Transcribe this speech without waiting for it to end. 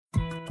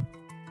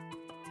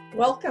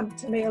Welcome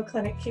to Mayo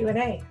Clinic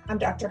Q&A. I'm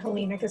Dr.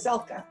 Helena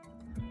Gazelka.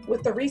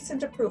 With the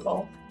recent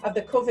approval of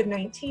the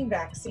COVID-19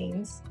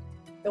 vaccines,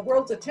 the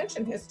world's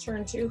attention has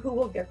turned to who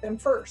will get them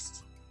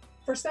first.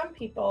 For some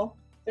people,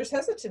 there's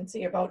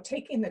hesitancy about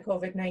taking the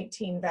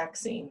COVID-19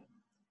 vaccine.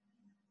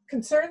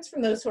 Concerns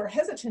from those who are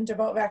hesitant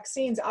about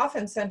vaccines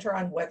often center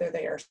on whether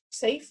they are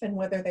safe and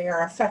whether they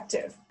are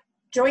effective.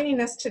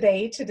 Joining us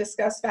today to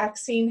discuss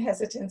vaccine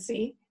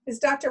hesitancy is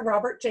Dr.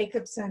 Robert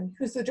Jacobson,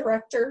 who's the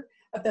director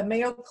of the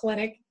Mayo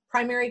Clinic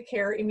Primary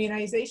Care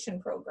Immunization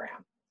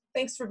Program.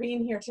 Thanks for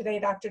being here today,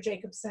 Dr.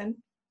 Jacobson.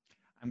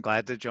 I'm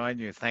glad to join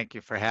you. Thank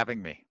you for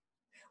having me.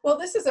 Well,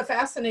 this is a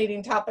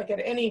fascinating topic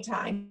at any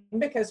time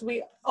because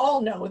we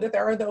all know that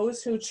there are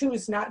those who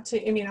choose not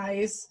to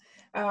immunize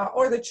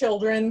or the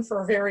children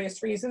for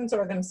various reasons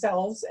or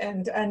themselves.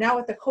 And now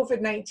with the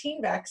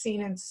COVID-19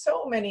 vaccine and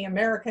so many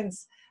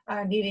Americans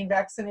needing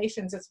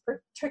vaccinations, it's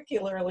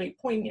particularly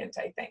poignant,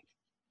 I think.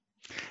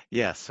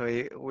 Yes,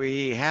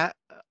 we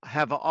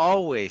have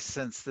always,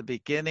 since the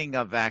beginning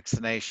of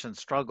vaccination,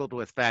 struggled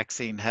with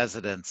vaccine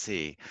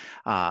hesitancy,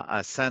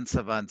 a sense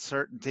of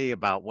uncertainty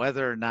about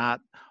whether or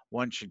not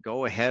one should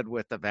go ahead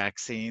with the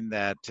vaccine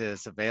that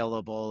is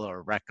available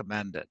or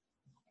recommended.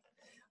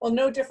 Well,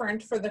 no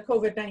different for the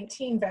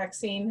COVID-19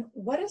 vaccine.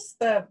 What is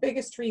the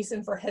biggest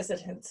reason for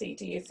hesitancy,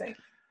 do you think?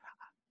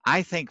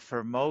 I think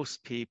for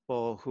most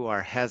people who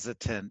are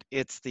hesitant,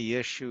 it's the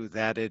issue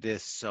that it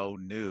is so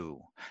new.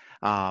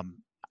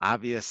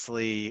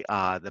 Obviously,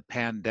 the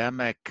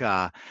pandemic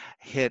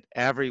hit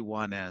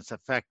everyone and it's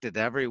affected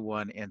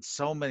everyone in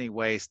so many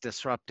ways,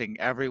 disrupting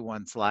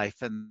everyone's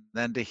life. And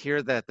then to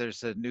hear that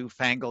there's a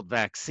newfangled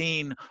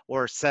vaccine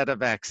or set of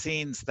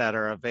vaccines that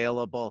are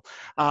available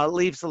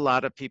leaves a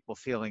lot of people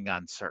feeling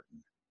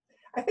uncertain.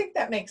 I think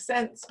that makes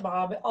sense,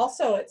 Bob.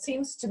 Also, it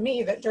seems to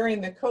me that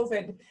during the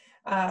COVID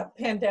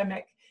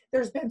pandemic,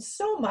 there's been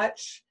so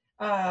much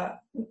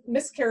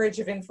miscarriage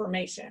of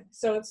information.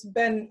 So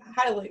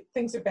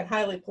things have been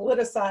highly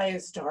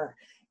politicized or,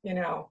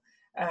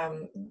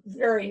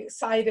 very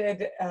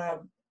cited,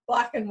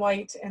 black and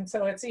white. And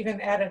so it's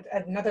even added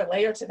another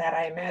layer to that,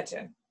 I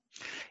imagine.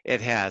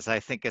 It has.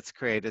 I think it's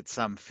created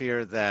some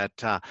fear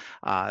that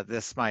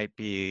this might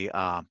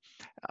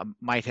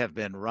have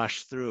been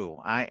rushed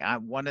through.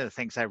 One of the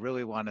things I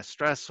really want to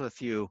stress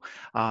with you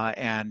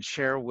and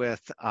share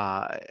with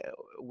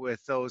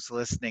those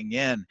listening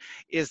in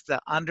is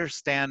the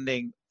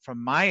understanding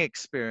from my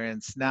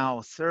experience now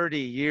 30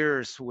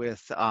 years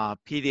with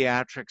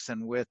pediatrics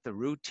and with the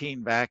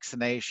routine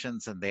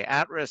vaccinations and the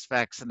at-risk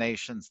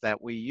vaccinations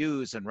that we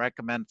use and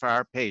recommend for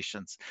our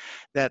patients,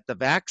 that the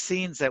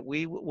vaccines that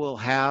we will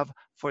have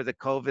for the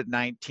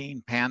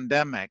COVID-19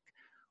 pandemic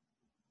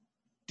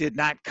did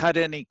not cut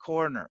any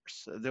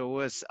corners. There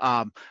was,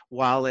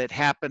 while it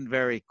happened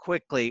very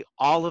quickly,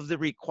 all of the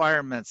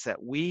requirements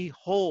that we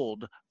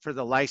hold for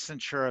the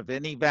licensure of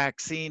any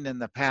vaccine in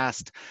the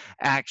past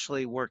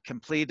actually were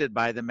completed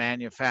by the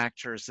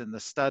manufacturers in the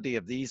study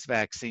of these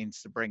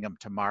vaccines to bring them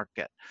to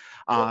market.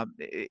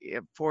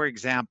 For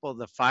example,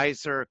 the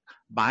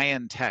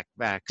Pfizer-BioNTech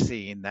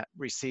vaccine that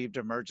received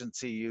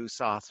emergency use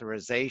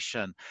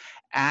authorization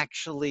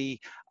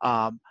actually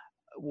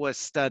was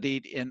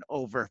studied in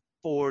over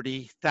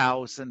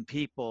 40,000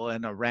 people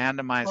in a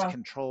randomized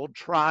controlled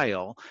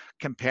trial,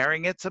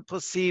 comparing it to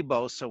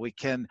placebo so we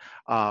can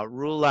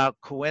rule out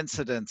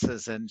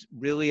coincidences and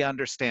really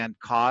understand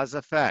cause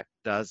effect.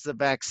 Does the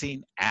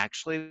vaccine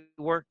actually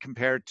work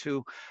compared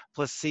to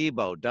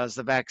placebo? Does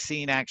the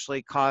vaccine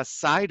actually cause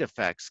side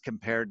effects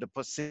compared to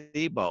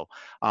placebo?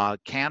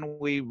 Can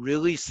we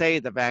really say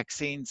the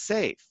vaccine's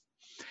safe?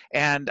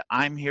 And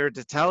I'm here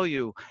to tell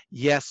you,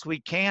 yes, we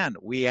can.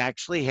 We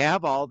actually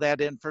have all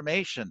that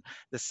information,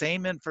 the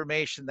same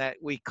information that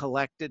we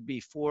collected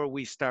before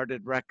we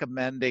started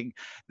recommending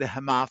the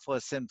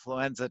Haemophilus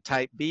influenza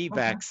type B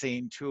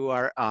vaccine to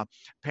our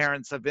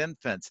parents of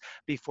infants,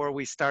 before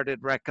we started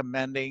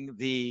recommending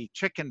the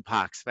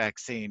chickenpox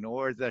vaccine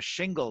or the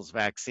shingles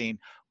vaccine.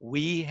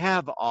 We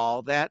have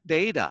all that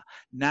data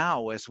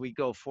now as we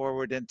go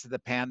forward into the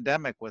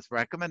pandemic with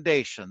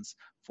recommendations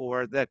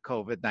for the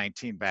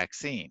COVID-19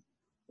 vaccine.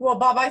 Well,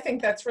 Bob, I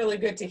think that's really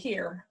good to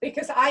hear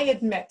because I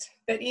admit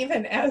that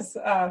even as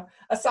a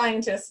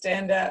scientist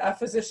and a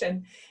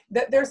physician,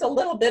 that there's a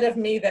little bit of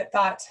me that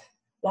thought,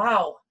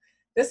 wow,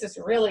 this is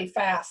really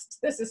fast.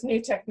 This is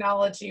new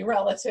technology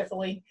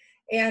relatively.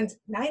 And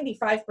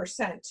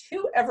 95%,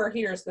 who ever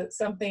hears that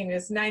something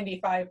is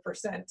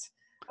 95%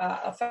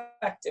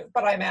 effective?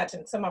 But I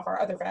imagine some of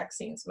our other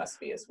vaccines must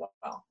be as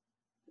well.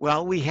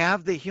 Well, we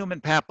have the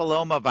human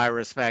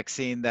papillomavirus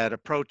vaccine that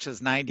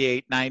approaches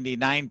 98,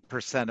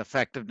 99%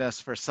 effectiveness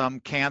for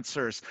some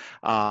cancers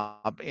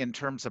in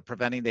terms of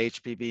preventing the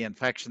HPV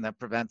infection that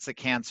prevents the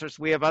cancers.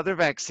 We have other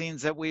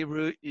vaccines that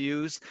we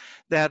use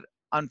that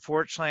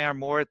unfortunately are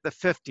more at the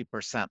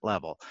 50%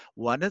 level.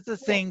 One of the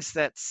things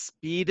that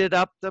speeded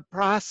up the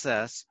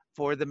process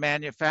for the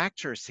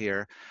manufacturers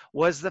here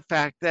was the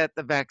fact that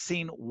the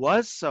vaccine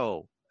was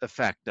so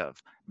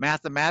effective.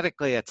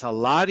 Mathematically, it's a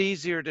lot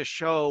easier to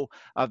show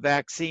a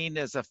vaccine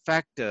is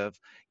effective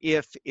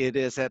if it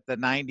is at the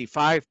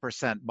 95%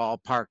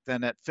 ballpark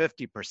than at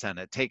 50%.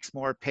 It takes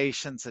more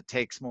patience, it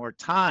takes more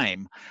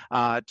time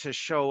to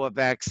show a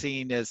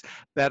vaccine is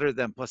better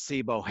than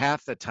placebo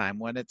half the time.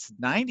 When it's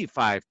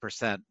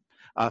 95%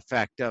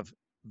 effective,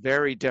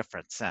 very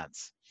different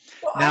sense.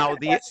 Well, I Now, have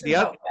a question the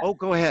other, about that, oh,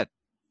 go ahead.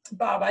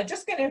 Bob. I'm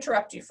just going to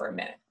interrupt you for a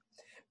minute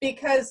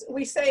because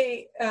we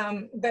say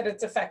that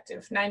it's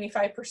effective,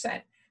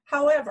 95%.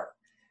 However,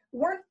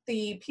 weren't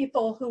the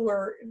people who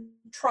were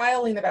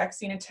trialing the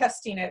vaccine and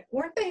testing it,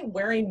 weren't they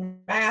wearing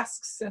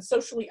masks and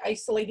socially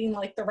isolating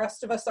like the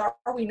rest of us are?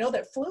 We know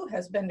that flu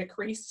has been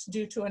decreased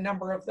due to a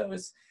number of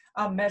those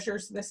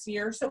measures this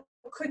year. So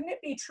couldn't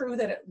it be true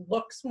that it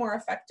looks more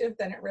effective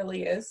than it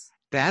really is?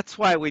 That's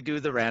why we do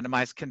the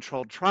randomized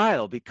controlled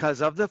trial,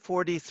 because of the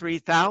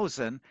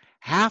 43,000,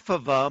 half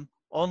of them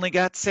only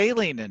got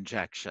saline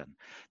injection.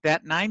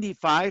 That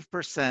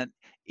 95%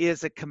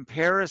 is a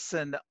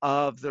comparison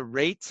of the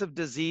rates of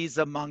disease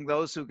among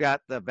those who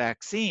got the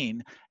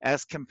vaccine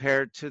as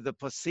compared to the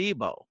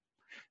placebo.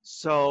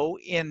 So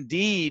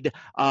indeed,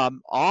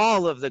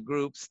 all of the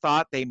groups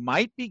thought they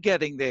might be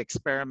getting the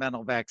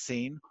experimental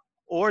vaccine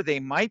or they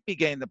might be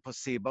getting the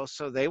placebo.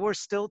 So they were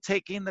still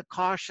taking the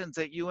cautions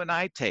that you and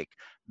I take: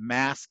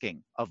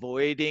 masking,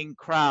 avoiding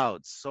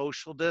crowds,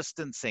 social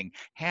distancing,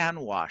 hand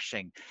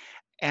washing.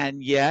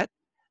 And yet,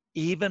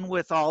 even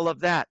with all of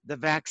that, the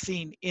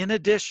vaccine, in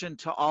addition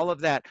to all of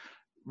that,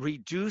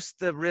 reduced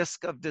the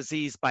risk of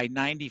disease by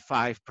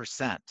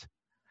 95%.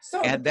 So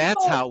the And that's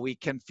people, how we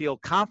can feel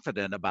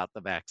confident about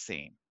the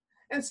vaccine.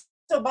 and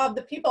so Bob,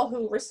 the people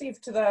who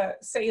received the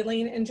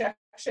saline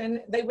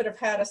injection, they would have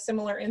had a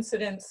similar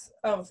incidence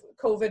of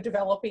COVID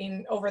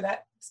developing over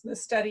the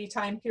study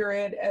time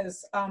period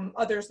as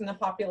others in the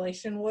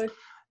population would?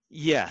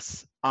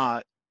 Yes,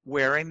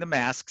 wearing the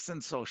masks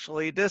and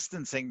socially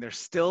distancing, there's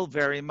still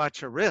very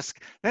much a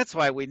risk. That's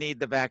why we need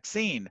the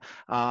vaccine.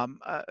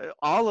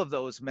 All of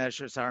those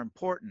measures are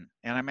important,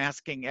 and I'm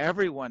asking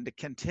everyone to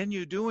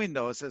continue doing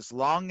those as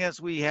long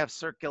as we have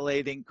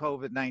circulating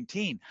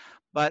COVID-19.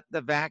 But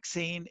the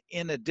vaccine,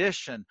 in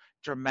addition,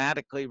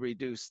 dramatically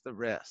reduced the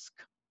risk.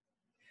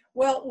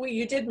 Well,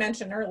 you did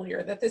mention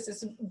earlier that this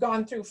has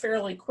gone through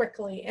fairly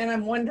quickly, and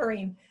I'm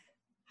wondering,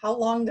 how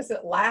long does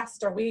it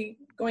last? Are we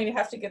going to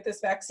have to get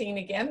this vaccine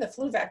again, the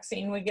flu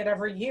vaccine we get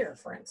every year,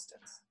 for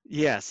instance?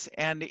 Yes,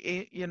 and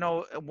you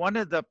know, one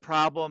of the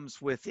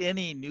problems with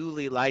any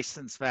newly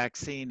licensed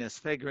vaccine is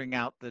figuring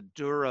out the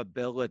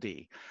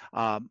durability.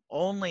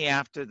 Only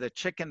after the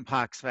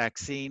chickenpox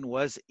vaccine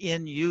was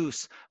in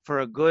use for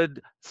a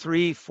good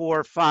 3,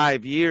 4,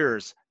 5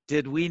 years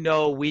did we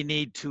know we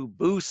need to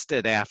boost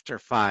it after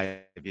 5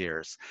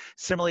 years.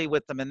 Similarly,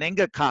 with the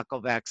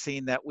meningococcal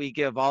vaccine that we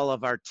give all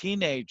of our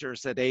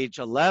teenagers at age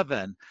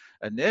 11,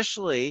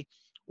 initially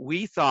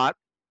we thought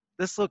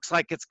this looks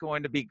like it's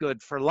going to be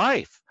good for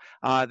life.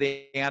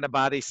 The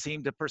antibodies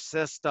seem to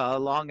persist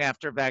long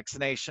after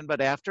vaccination, but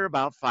after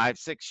about 5,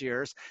 6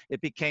 years,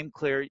 it became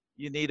clear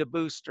you need a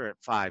booster at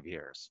 5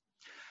 years.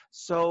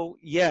 So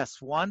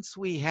yes, once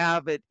we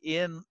have it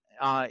in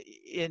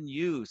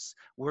use,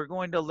 we're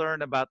going to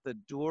learn about the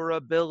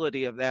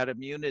durability of that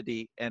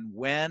immunity and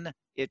when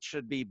it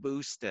should be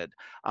boosted.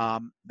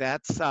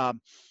 That's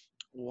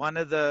one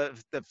of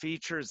the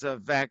features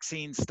of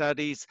vaccine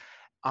studies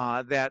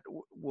that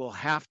will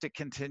have to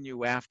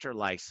continue after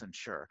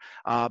licensure.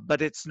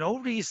 But it's no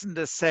reason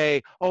to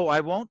say, oh,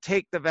 I won't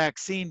take the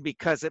vaccine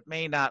because it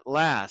may not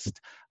last.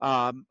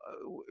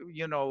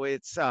 You know,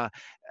 it's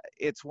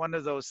one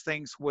of those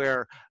things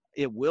where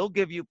it will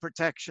give you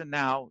protection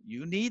now.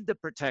 You need the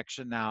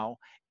protection now.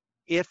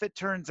 If it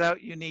turns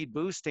out you need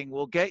boosting,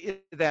 we'll get you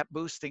that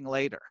boosting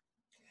later.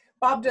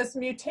 Bob, does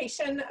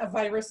mutation of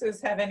viruses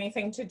have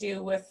anything to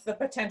do with the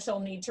potential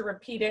need to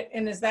repeat it?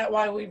 And is that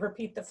why we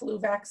repeat the flu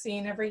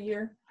vaccine every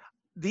year?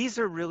 These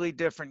are really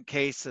different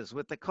cases.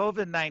 With the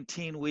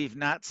COVID-19, we've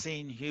not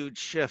seen huge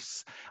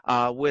shifts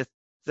with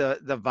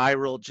the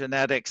viral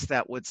genetics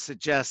that would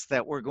suggest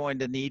that we're going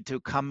to need to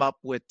come up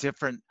with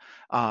different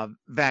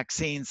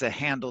vaccines that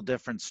handle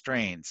different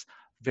strains.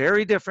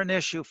 Very different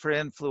issue for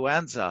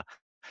influenza,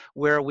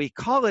 where we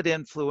call it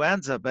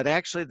influenza, but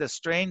actually the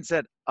strains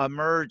that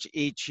emerge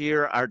each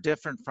year are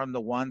different from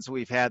the ones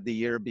we've had the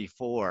year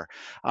before.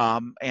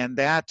 And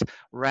that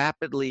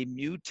rapidly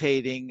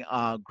mutating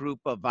group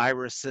of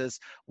viruses,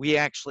 we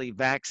actually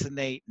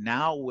vaccinate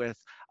now with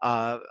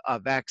a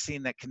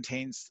vaccine that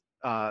contains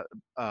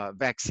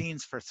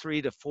vaccines for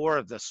 3 to 4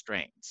 of the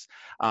strains.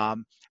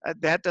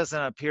 That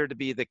doesn't appear to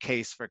be the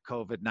case for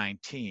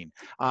COVID-19.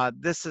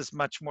 This is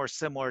much more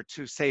similar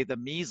to, say, the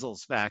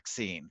measles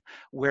vaccine,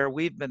 where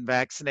we've been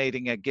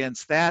vaccinating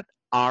against that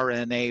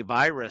RNA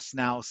virus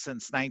now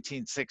since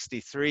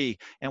 1963,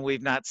 and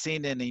we've not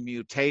seen any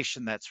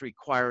mutation that's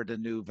required a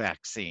new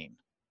vaccine.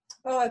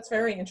 Oh, that's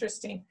very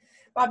interesting.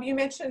 Bob, you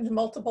mentioned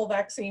multiple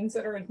vaccines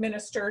that are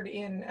administered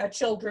in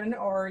children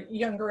or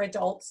younger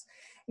adults.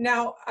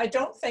 Now, I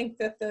don't think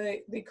that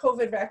the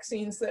COVID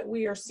vaccines that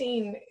we are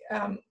seeing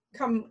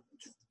come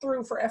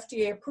through for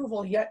FDA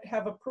approval, yet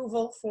have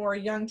approval for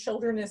young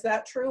children. Is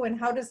that true? And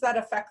how does that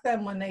affect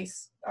them when they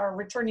are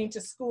returning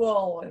to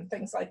school and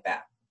things like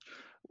that?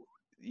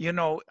 You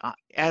know,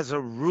 as a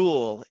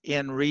rule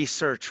in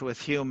research with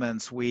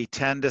humans, we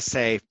tend to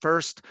say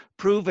first,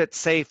 prove it's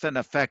safe and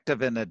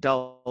effective in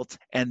adults,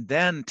 and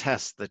then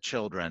test the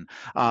children.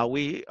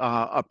 We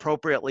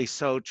appropriately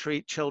so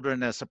treat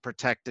children as a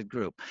protected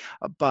group.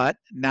 But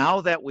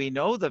now that we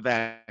know the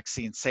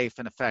vaccine's safe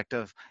and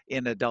effective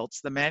in adults,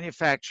 the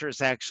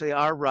manufacturers actually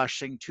are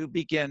rushing to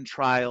begin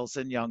trials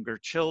in younger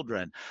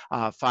children.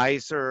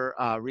 Pfizer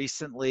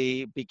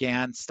recently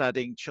began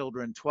studying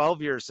children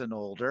 12 years and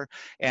older,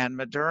 and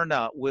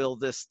Moderna will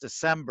this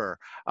December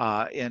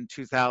in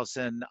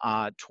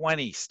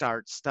 2020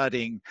 start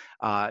studying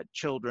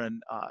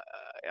children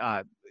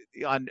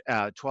on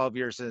 12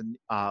 years and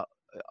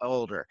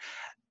older.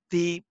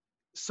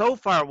 So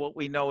far, what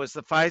we know is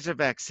the Pfizer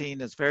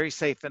vaccine is very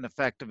safe and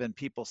effective in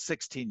people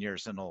 16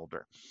 years and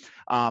older.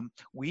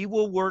 We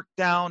will work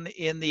down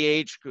in the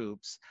age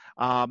groups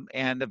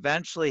and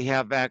eventually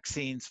have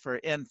vaccines for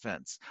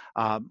infants.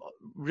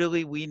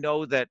 Really, we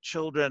know that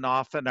children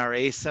often are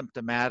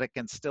asymptomatic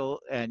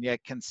and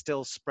yet can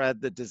still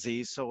spread the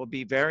disease. So it will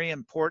be very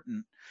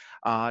important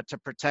to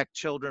protect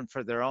children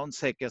for their own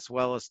sake, as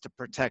well as to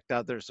protect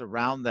others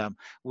around them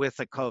with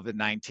a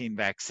COVID-19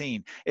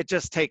 vaccine. It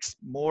just takes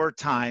more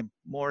time,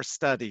 more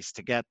studies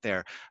to get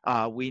there.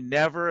 We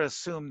never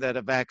assume that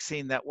a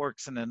vaccine that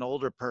works in an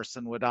older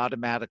person would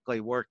automatically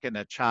work in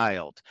a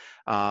child.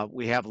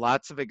 We have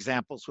lots of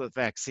examples with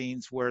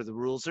vaccines where the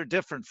rules are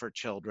different for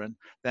children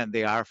than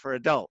they are for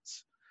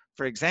adults.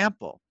 For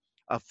example,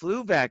 a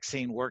flu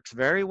vaccine works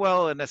very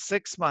well in a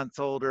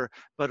 6-month-older,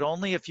 but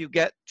only if you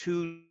get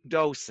 2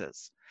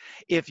 doses.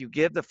 If you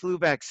give the flu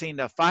vaccine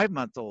to a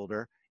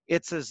 5-month-older,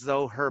 it's as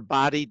though her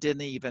body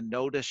didn't even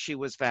notice she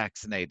was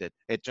vaccinated.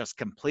 It just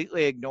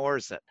completely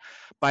ignores it.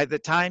 By the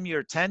time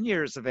you're 10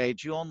 years of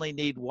age, you only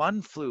need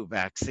 1 flu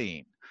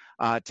vaccine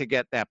to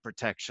get that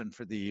protection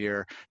for the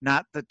year,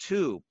 not the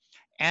 2.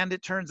 And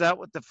it turns out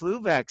with the flu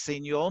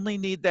vaccine, you only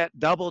need that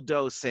double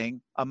dosing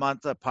a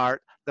month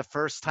apart the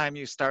first time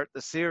you start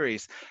the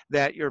series,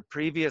 that your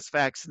previous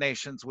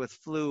vaccinations with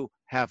flu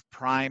have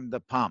primed the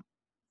pump.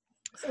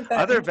 Isn't that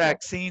Other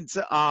interesting? vaccines,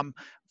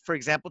 for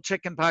example,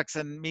 chickenpox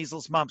and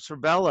measles, mumps,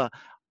 rubella,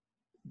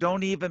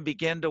 don't even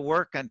begin to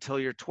work until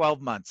you're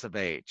 12 months of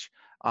age.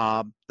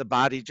 The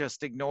body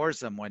just ignores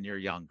them when you're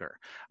younger.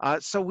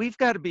 So we've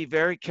got to be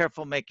very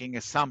careful making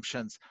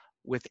assumptions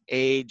with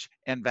age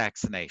and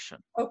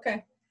vaccination.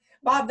 Okay.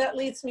 Bob, that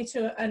leads me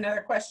to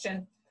another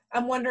question.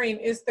 I'm wondering,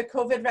 is the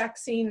COVID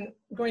vaccine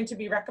going to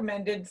be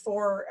recommended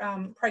for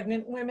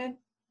pregnant women?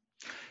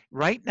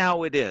 Right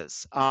now it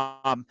is.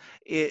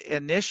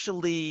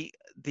 Initially,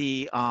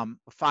 the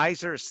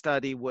Pfizer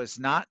study was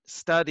not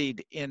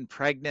studied in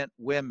pregnant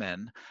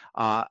women.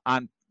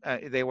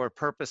 They were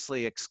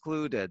purposely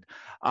excluded.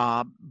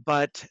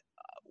 But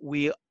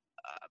we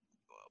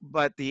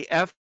but the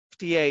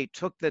FDA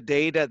took the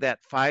data that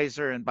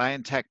Pfizer and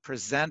BioNTech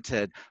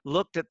presented,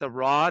 looked at the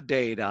raw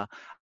data,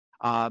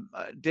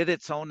 did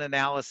its own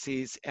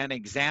analyses, and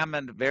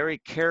examined very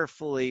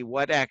carefully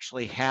what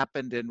actually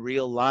happened in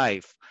real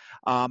life,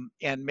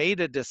 and made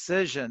a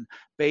decision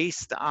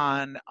based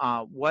on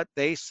what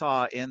they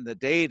saw in the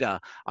data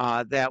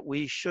that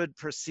we should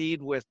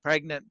proceed with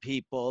pregnant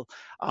people,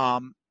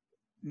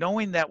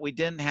 knowing that we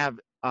didn't have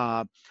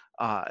uh,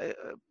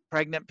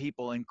 pregnant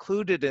people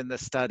included in the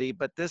study,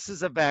 but this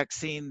is a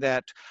vaccine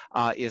that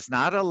is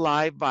not a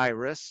live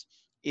virus.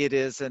 It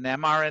is an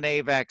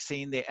mRNA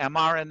vaccine. The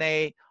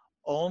mRNA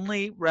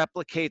only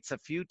replicates a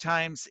few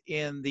times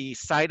in the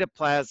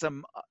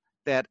cytoplasm,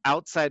 that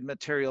outside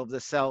material of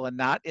the cell, and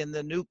not in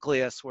the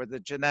nucleus where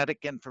the genetic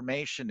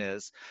information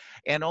is,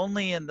 and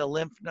only in the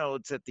lymph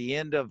nodes at the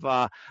end of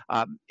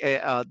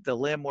the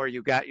limb where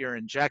you got your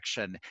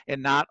injection,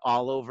 and not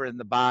all over in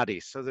the body.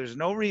 So there's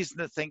no reason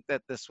to think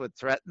that this would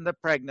threaten the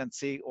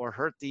pregnancy or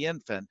hurt the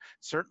infant.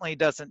 Certainly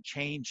doesn't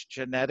change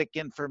genetic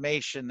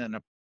information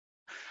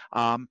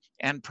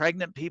and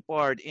pregnant people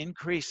are at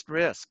increased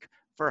risk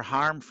for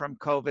harm from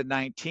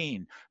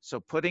COVID-19. So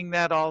putting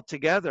that all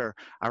together,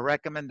 our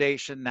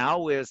recommendation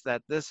now is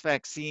that this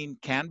vaccine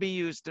can be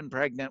used in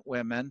pregnant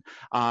women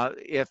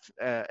if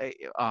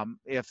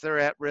they're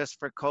at risk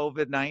for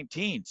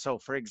COVID-19. So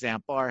for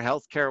example, our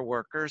healthcare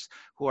workers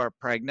who are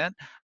pregnant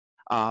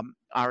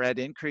are at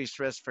increased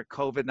risk for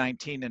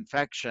COVID-19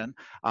 infection.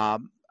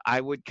 I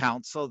would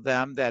counsel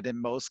them that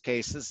in most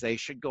cases, they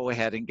should go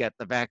ahead and get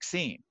the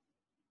vaccine.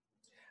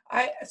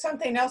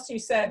 Something else you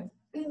said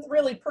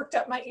really perked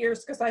up my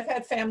ears, because I've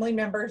had family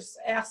members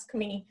ask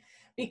me,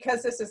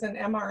 because this is an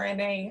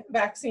mRNA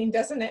vaccine,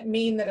 doesn't it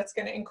mean that it's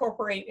going to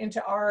incorporate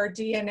into our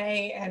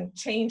DNA and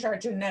change our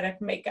genetic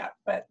makeup?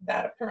 But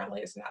that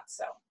apparently is not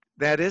so.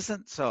 That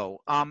isn't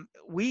so.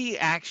 We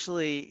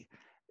actually,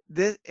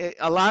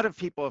 a lot of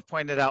people have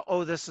pointed out,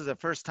 oh, this is the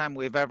first time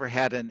we've ever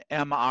had an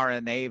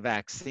mRNA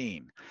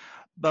vaccine.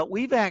 But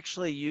we've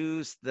actually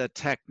used the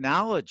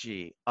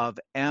technology of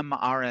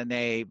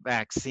mRNA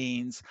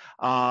vaccines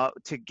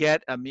to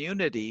get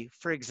immunity.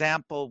 For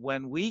example,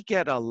 when we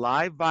get a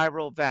live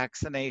viral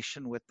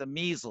vaccination with the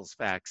measles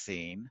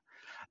vaccine,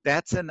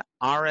 that's an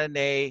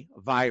RNA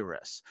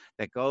virus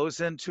that goes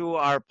into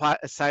our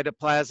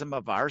cytoplasm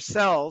of our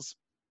cells,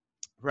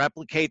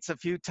 replicates a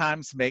few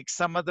times, makes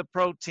some of the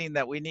protein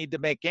that we need to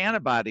make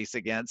antibodies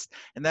against,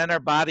 and then our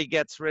body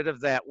gets rid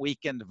of that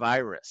weakened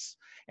virus.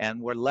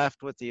 And we're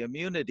left with the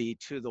immunity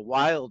to the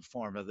wild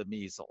form of the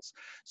measles.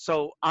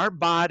 So our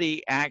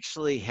body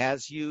actually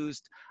has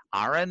used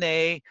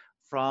RNA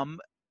from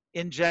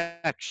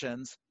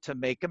injections to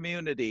make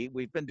immunity.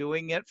 We've been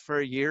doing it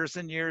for years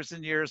and years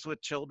and years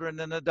with children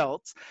and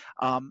adults.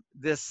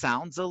 This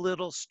sounds a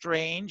little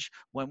strange,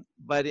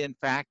 but in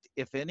fact,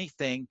 if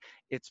anything,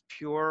 it's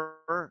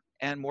purer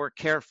and more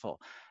careful.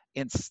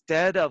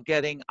 Instead of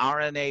getting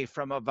RNA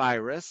from a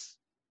virus,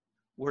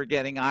 we're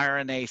getting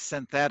RNA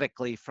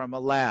synthetically from a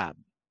lab,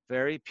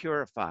 very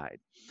purified.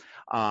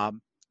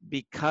 Um,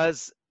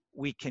 because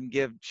we can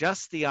give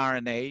just the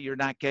RNA, you're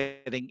not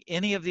getting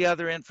any of the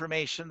other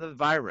information of the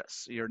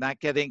virus. You're not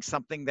getting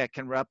something that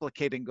can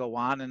replicate and go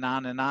on and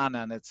on and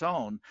on its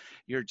own.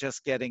 You're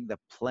just getting the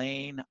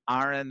plain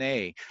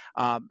RNA.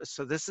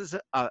 So this is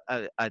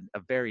a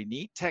very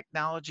neat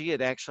technology.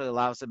 It actually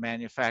allows the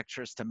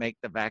manufacturers to make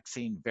the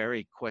vaccine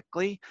very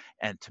quickly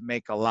and to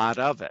make a lot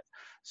of it.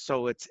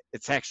 So it's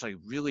actually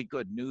really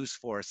good news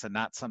for us and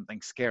not something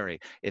scary.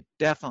 It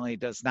definitely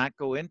does not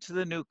go into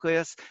the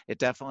nucleus. It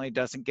definitely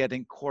doesn't get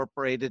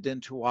incorporated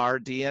into our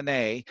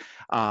DNA.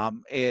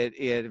 It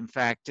in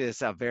fact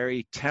is a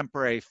very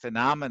temporary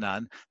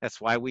phenomenon.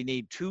 That's why we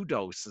need 2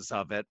 doses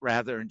of it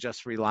rather than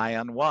just rely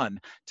on one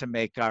to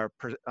make our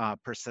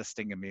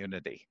persisting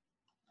immunity.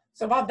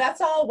 So Bob,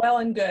 that's all well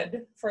and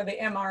good for the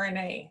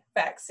mRNA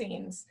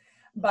vaccines.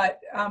 But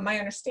my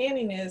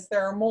understanding is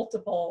there are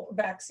multiple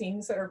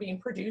vaccines that are being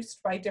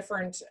produced by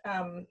different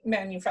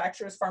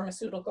manufacturers,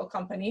 pharmaceutical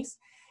companies,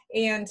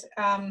 and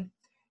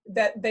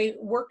that they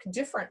work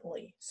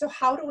differently. So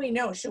how do we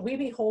know? Should we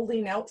be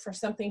holding out for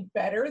something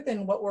better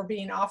than what we're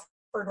being offered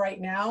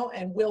right now?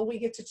 And will we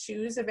get to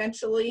choose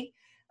eventually?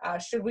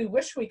 Should we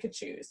wish we could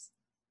choose?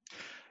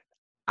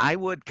 I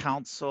would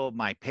counsel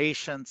my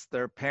patients,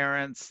 their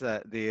parents,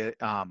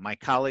 my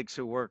colleagues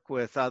who work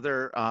with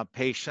other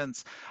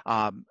patients.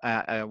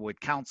 I would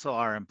counsel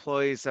our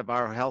employees of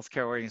our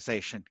healthcare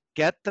organization,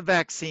 get the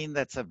vaccine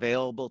that's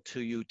available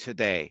to you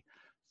today.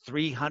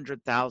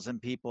 300,000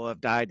 people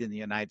have died in the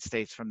United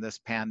States from this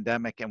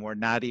pandemic, and we're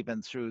not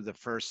even through the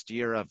first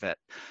year of it.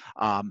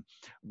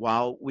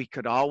 While we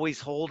could always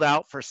hold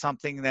out for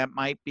something that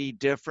might be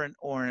different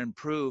or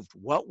improved,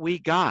 what we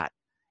got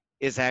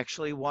is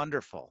actually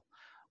wonderful.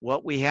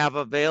 What we have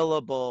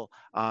available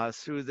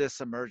through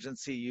this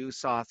emergency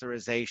use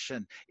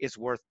authorization is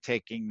worth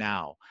taking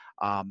now.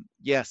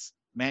 Yes,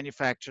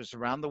 manufacturers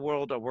around the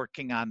world are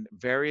working on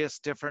various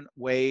different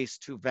ways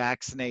to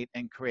vaccinate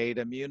and create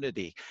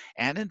immunity.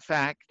 And in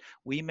fact,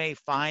 we may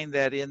find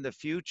that in the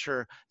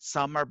future,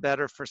 some are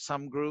better for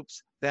some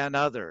groups than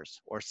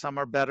others, or some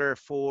are better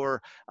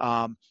for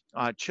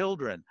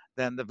children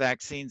than the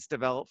vaccines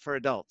developed for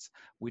adults.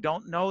 We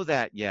don't know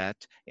that yet,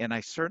 and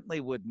I certainly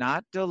would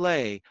not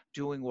delay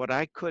doing what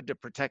I could to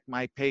protect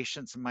my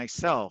patients and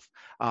myself,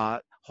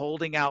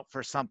 holding out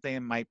for something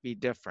that might be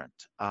different.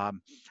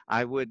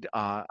 I would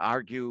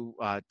argue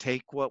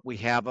take what we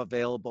have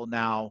available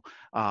now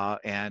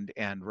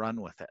and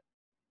run with it.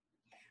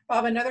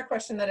 Bob, another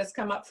question that has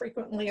come up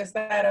frequently is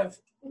that of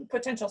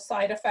potential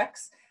side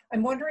effects.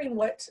 I'm wondering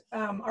what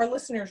our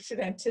listeners should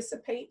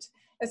anticipate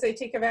as they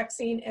take a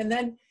vaccine. And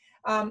then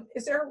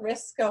is there a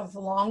risk of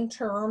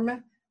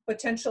long-term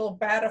potential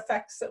bad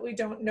effects that we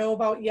don't know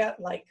about yet,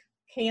 like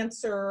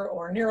cancer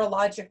or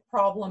neurologic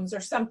problems or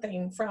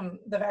something from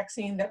the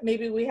vaccine that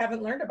maybe we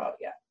haven't learned about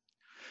yet?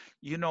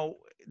 You know,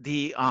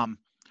 the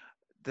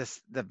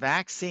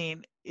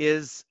vaccine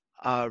is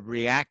a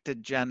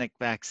reactogenic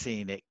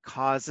vaccine. It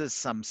causes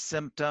some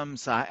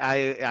symptoms.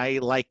 I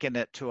liken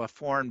it to a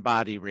foreign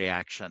body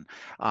reaction.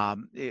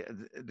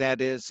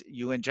 That is,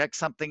 you inject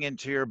something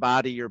into your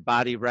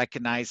body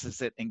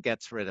recognizes it and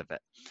gets rid of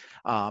it.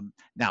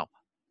 Now,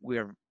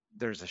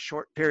 there's a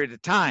short period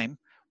of time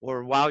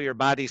or while your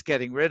body's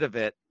getting rid of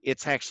it,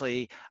 it's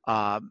actually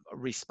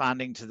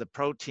responding to the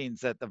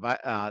proteins that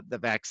the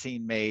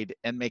vaccine made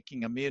and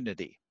making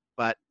immunity.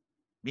 But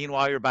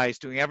meanwhile, your body's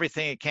doing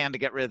everything it can to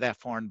get rid of that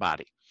foreign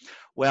body.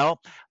 Well,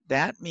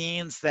 that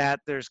means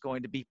that there's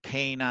going to be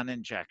pain on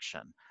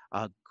injection.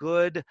 A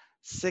good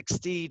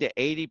 60 to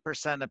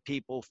 80% of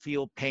people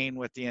feel pain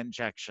with the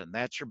injection.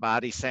 That's your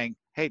body saying,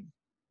 hey,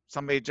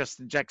 somebody just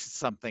injected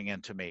something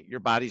into me. Your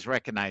body's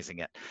recognizing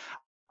it.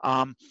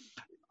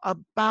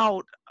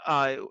 About,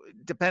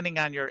 depending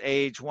on your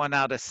age, 1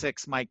 out of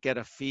 6 might get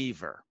a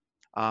fever.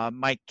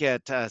 Might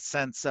get a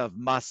sense of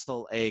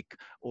muscle ache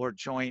or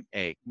joint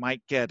ache,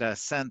 might get a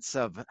sense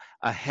of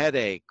a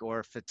headache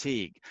or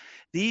fatigue.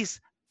 These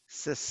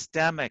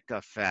systemic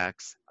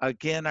effects,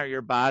 again, are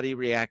your body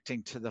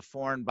reacting to the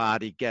foreign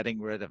body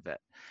getting rid of it.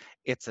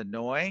 It's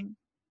annoying,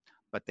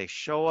 but they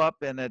show up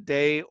in a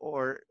day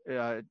or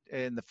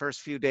in the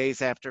first few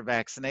days after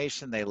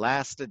vaccination. They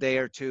last a day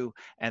or two,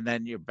 and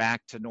then you're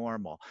back to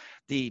normal.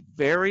 The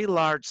very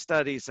large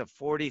studies of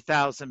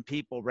 40,000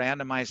 people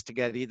randomized to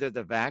get either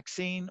the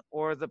vaccine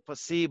or the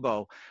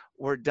placebo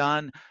were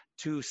done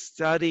to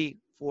study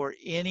for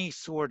any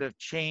sort of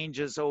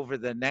changes over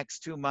the next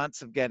 2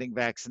 months of getting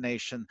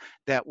vaccination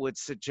that would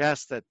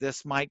suggest that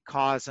this might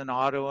cause an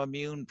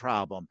autoimmune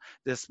problem.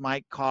 This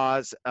might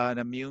cause an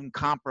immune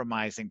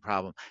compromising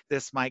problem.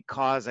 This might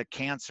cause a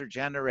cancer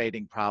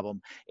generating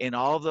problem. And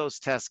all those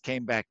tests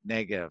came back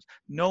negative.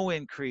 No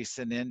increase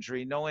in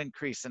injury, no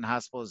increase in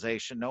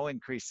hospitalization, no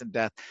increase in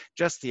death,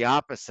 just the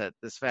opposite.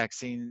 This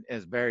vaccine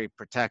is very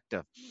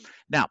protective.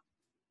 Now,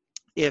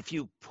 if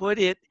you put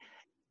it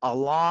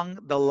along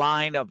the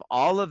line of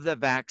all of the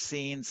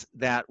vaccines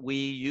that we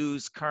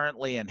use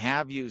currently and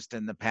have used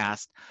in the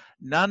past,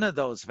 none of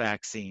those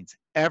vaccines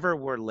ever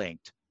were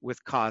linked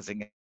with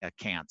causing a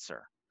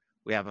cancer.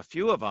 We have a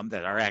few of them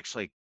that are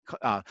actually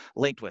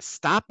linked with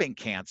stopping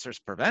cancers,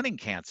 preventing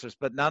cancers,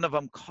 but none of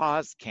them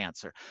caused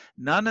cancer.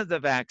 None of the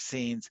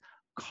vaccines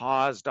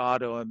caused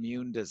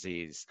autoimmune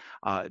disease.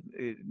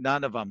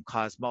 None of them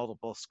caused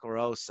multiple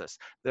sclerosis.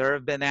 There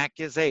have been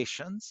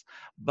accusations,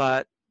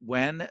 but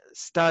when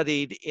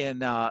studied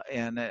in a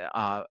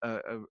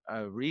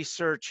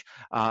research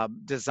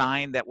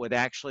design that would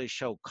actually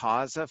show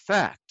cause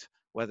effect,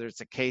 whether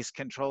it's a case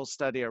control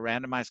study or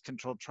randomized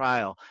controlled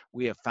trial,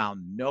 we have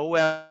found no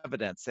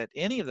evidence that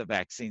any of the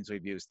vaccines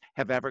we've used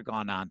have ever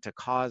gone on to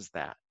cause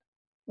that.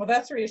 Well,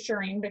 that's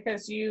reassuring,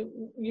 because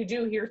you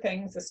do hear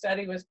things, the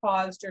study was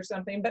paused or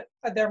something, but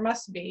there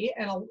must be,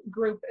 and a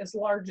group as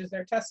large as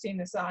they're testing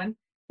this on,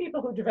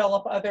 people who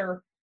develop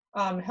other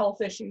health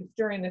issues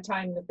during the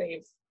time that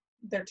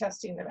they're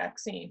testing the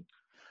vaccine.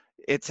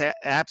 It's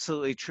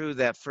absolutely true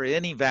that for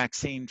any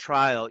vaccine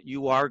trial,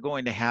 you are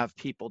going to have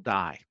people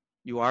die.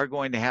 You are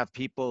going to have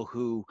people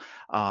who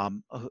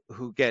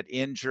get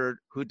injured,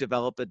 who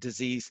develop a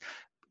disease.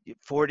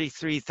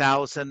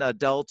 43,000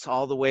 adults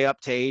all the way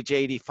up to age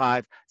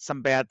 85,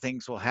 some bad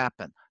things will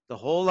happen. The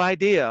whole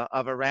idea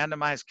of a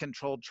randomized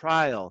controlled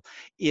trial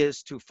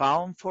is to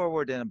follow them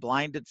forward in a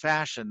blinded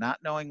fashion, not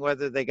knowing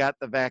whether they got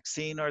the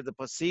vaccine or the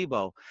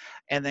placebo,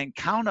 and then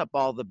count up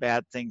all the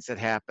bad things that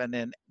happen,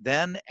 and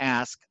then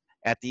ask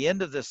at the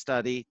end of the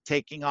study,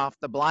 taking off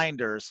the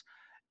blinders,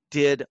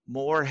 did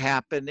more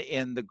happen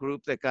in the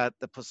group that got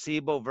the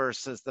placebo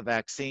versus the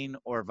vaccine,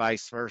 or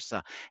vice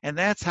versa? And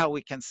that's how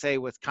we can say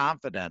with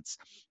confidence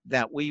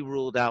that we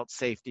ruled out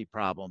safety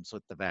problems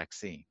with the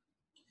vaccine.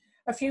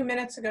 A few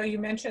minutes ago, you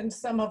mentioned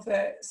some of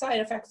the side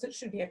effects that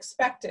should be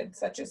expected,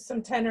 such as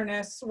some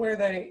tenderness where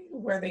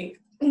the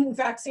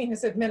vaccine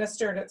is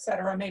administered, et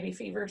cetera, maybe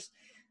fevers.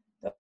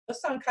 Those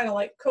sound kind of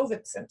like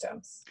COVID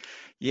symptoms.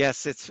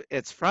 Yes,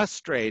 it's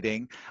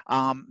frustrating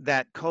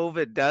that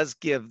COVID does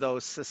give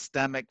those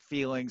systemic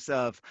feelings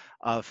of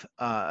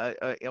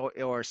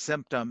or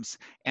symptoms,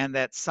 and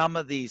that some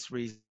of these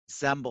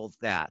resemble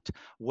that.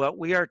 What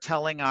we are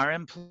telling our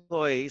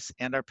employees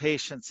and our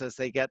patients as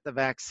they get the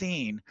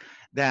vaccine,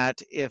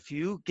 that if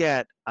you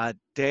get a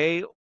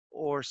day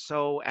or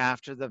so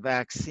after the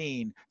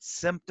vaccine,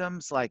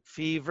 symptoms like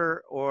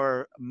fever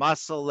or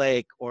muscle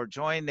ache or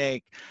joint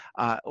ache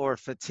or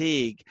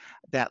fatigue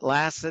that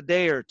lasts a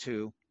day or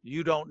two,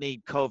 you don't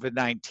need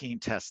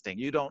COVID-19 testing.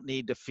 You don't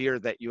need to fear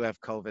that you have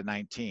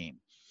COVID-19.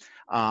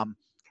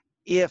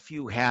 If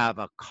you have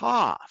a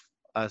cough,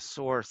 a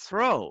sore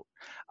throat,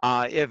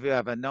 if you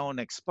have a known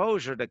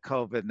exposure to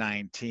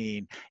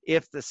COVID-19,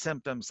 if the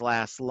symptoms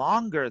last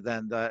longer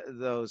than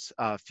those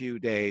few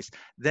days,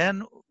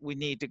 then we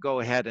need to go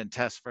ahead and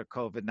test for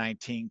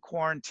COVID-19,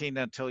 quarantine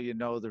until you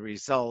know the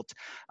result,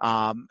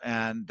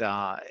 and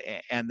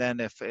then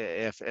if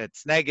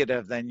it's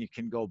negative, then you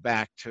can go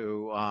back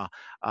to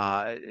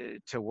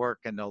work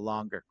and no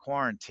longer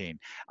quarantine.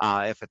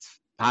 If it's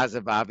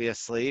positive,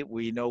 obviously,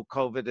 we know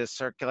COVID is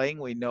circulating.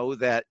 We know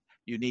that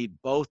you need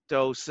both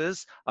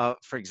doses,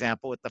 for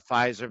example, with the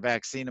Pfizer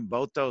vaccine, and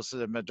both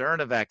doses of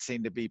Moderna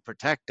vaccine to be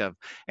protective.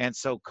 And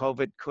so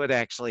COVID could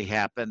actually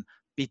happen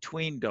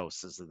between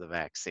doses of the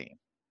vaccine.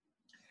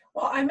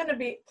 Well, I'm going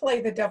to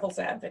play the devil's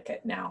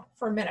advocate now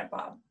for a minute,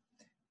 Bob.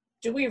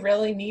 Do we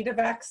really need a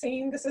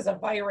vaccine? This is a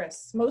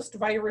virus. Most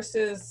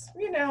viruses,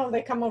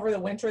 they come over the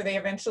winter, they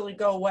eventually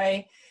go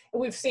away.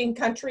 We've seen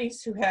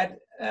countries who had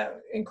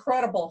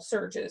incredible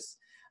surges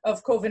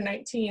of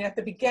COVID-19 at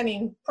the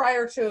beginning,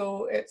 prior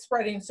to it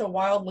spreading so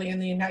wildly in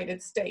the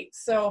United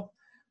States. So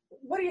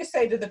what do you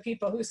say to the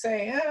people who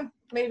say,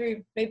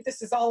 maybe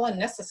this is all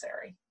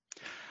unnecessary?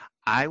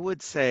 I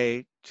would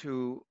say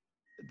to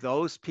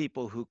those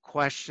people who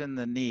question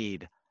the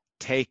need,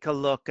 take a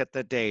look at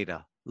the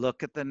data,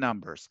 look at the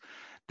numbers.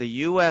 The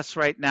US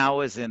right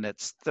now is in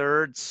its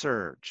third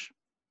surge.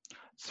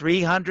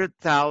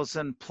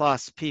 300,000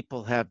 plus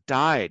people have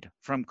died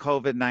from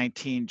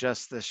COVID-19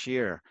 just this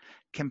year.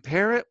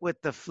 Compare it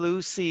with the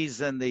flu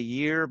season the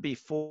year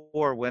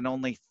before, when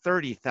only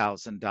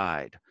 30,000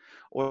 died,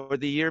 or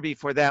the year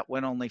before that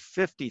when only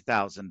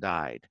 50,000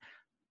 died.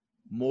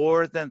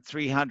 More than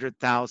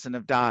 300,000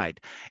 have died.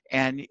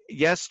 And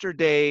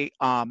yesterday,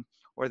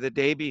 or the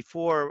day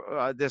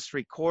before this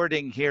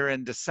recording here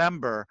in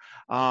December,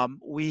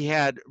 we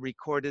had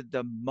recorded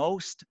the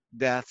most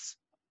deaths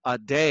a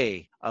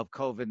day of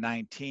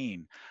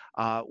COVID-19.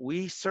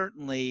 We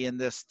certainly, in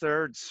this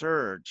third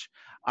surge,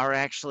 are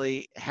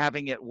actually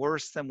having it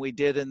worse than we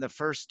did in the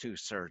first two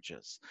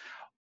surges.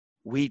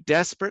 We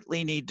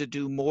desperately need to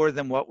do more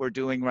than what we're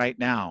doing right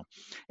now.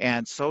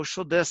 And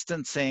social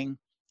distancing,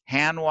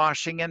 hand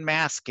washing, and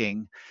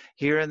masking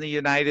here in the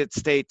United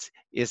States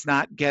is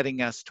not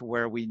getting us to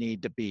where we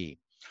need to be.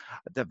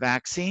 The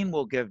vaccine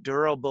will give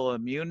durable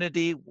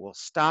immunity, will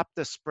stop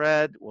the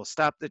spread, will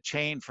stop the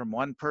chain from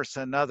one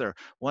person to another.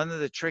 One of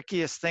the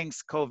trickiest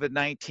things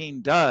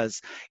COVID-19 does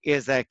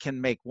is that it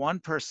can make one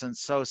person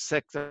so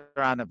sick they're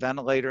on a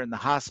ventilator in the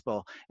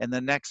hospital and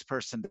the next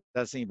person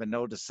doesn't even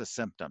notice the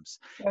symptoms.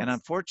 Yes. And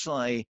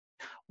unfortunately,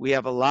 we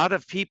have a lot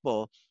of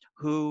people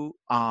who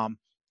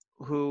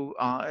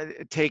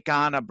take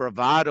on a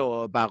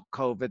bravado about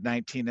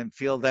COVID-19 and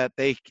feel that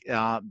they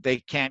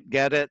can't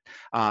get it,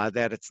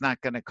 that it's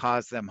not going to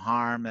cause them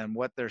harm, and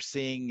what they're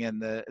seeing in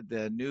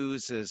the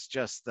news is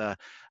just the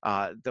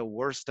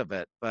worst of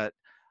it. But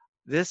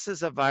this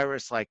is a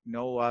virus like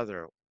no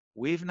other.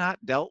 We've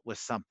not dealt with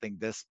something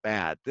this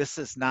bad. This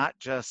is not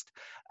just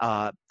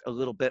a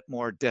little bit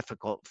more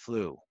difficult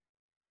flu.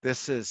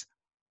 This is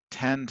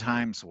 10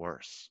 times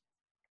worse.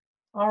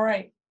 All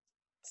right.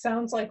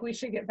 Sounds like we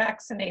should get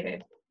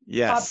vaccinated.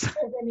 Yes. Bob,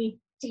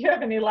 do you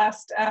have any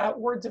last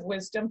words of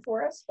wisdom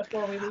for us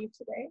before we leave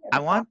today? I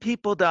want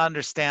people to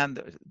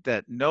understand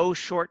that no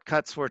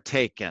shortcuts were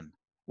taken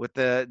with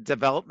the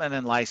development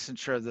and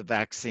licensure of the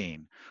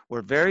vaccine.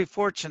 We're very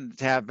fortunate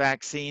to have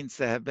vaccines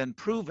that have been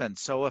proven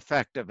so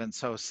effective and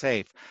so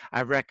safe.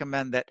 I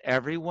recommend that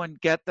everyone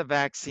get the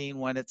vaccine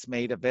when it's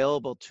made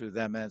available to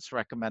them and it's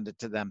recommended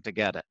to them to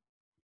get it.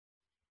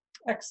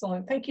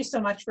 Excellent. Thank you so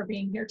much for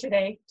being here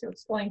today to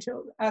explain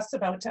to us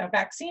about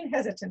vaccine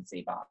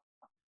hesitancy, Bob.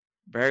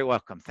 Very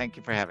welcome. Thank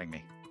you for having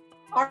me.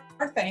 Our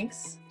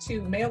thanks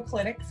to Mayo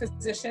Clinic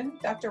physician,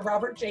 Dr.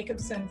 Robert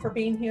Jacobson, for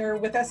being here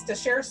with us to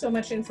share so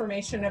much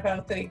information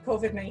about the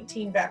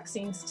COVID-19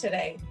 vaccines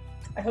today.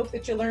 I hope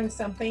that you learned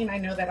something. I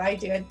know that I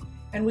did,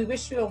 and we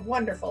wish you a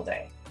wonderful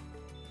day.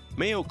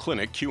 Mayo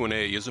Clinic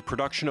Q&A is a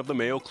production of the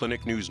Mayo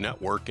Clinic News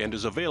Network and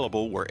is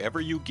available wherever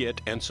you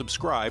get and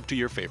subscribe to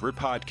your favorite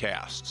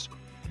podcasts.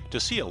 To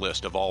see a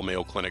list of all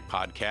Mayo Clinic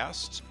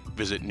podcasts,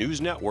 visit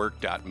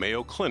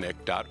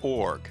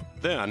newsnetwork.mayoclinic.org.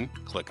 Then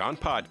click on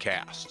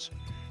podcasts.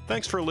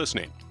 Thanks for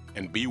listening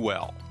and be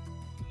well.